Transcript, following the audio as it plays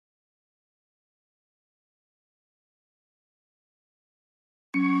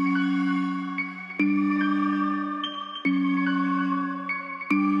ZO2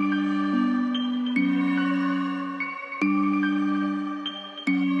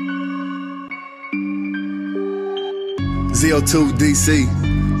 DC,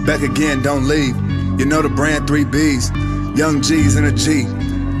 back again, don't leave. You know the brand, 3 B's. Young G's in a G,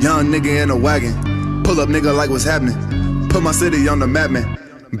 young nigga in a wagon. Pull up nigga like what's happening. Put my city on the map, man.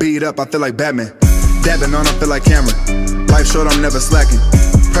 Beat up, I feel like Batman. Dabbing on, I feel like Cameron. Life short, I'm never slacking.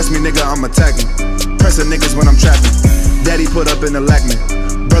 Press me nigga, I'm attacking. Pressing niggas when I'm trapping. Daddy put up in the Lachman.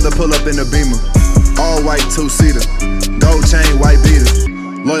 Brother pull up in the Beamer. All white 2-seater. Gold chain, white beater.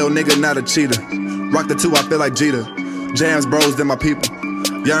 Loyal nigga, not a cheater. Rock the 2, I feel like Jeter. Jams bros, then my people.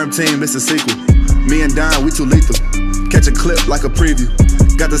 YERM team, it's a sequel. Me and Don, we too lethal. Catch a clip like a preview.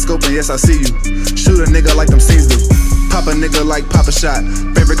 Got the scope and yes, I see you. Shoot a nigga like them scenes do. Pop a nigga like pop a shot.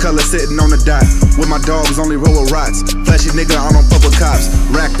 Favorite color sitting on the dot. With my dogs, only roll with rots. Flashy nigga, I don't fuck with cops.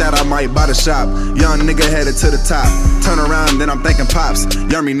 Racked out, I might buy the shop. Young nigga headed to the top. Turn around, then I'm thinking pops.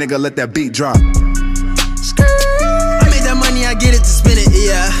 Yummy nigga, let that beat drop. I make that money, I get it to spin it,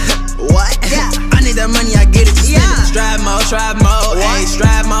 yeah. What? Yeah. I need that money, I get it to spin it. Strive mode, ayy,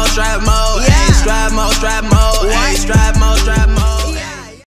 strive mode, ayy, strive mode, ayy, strive mode,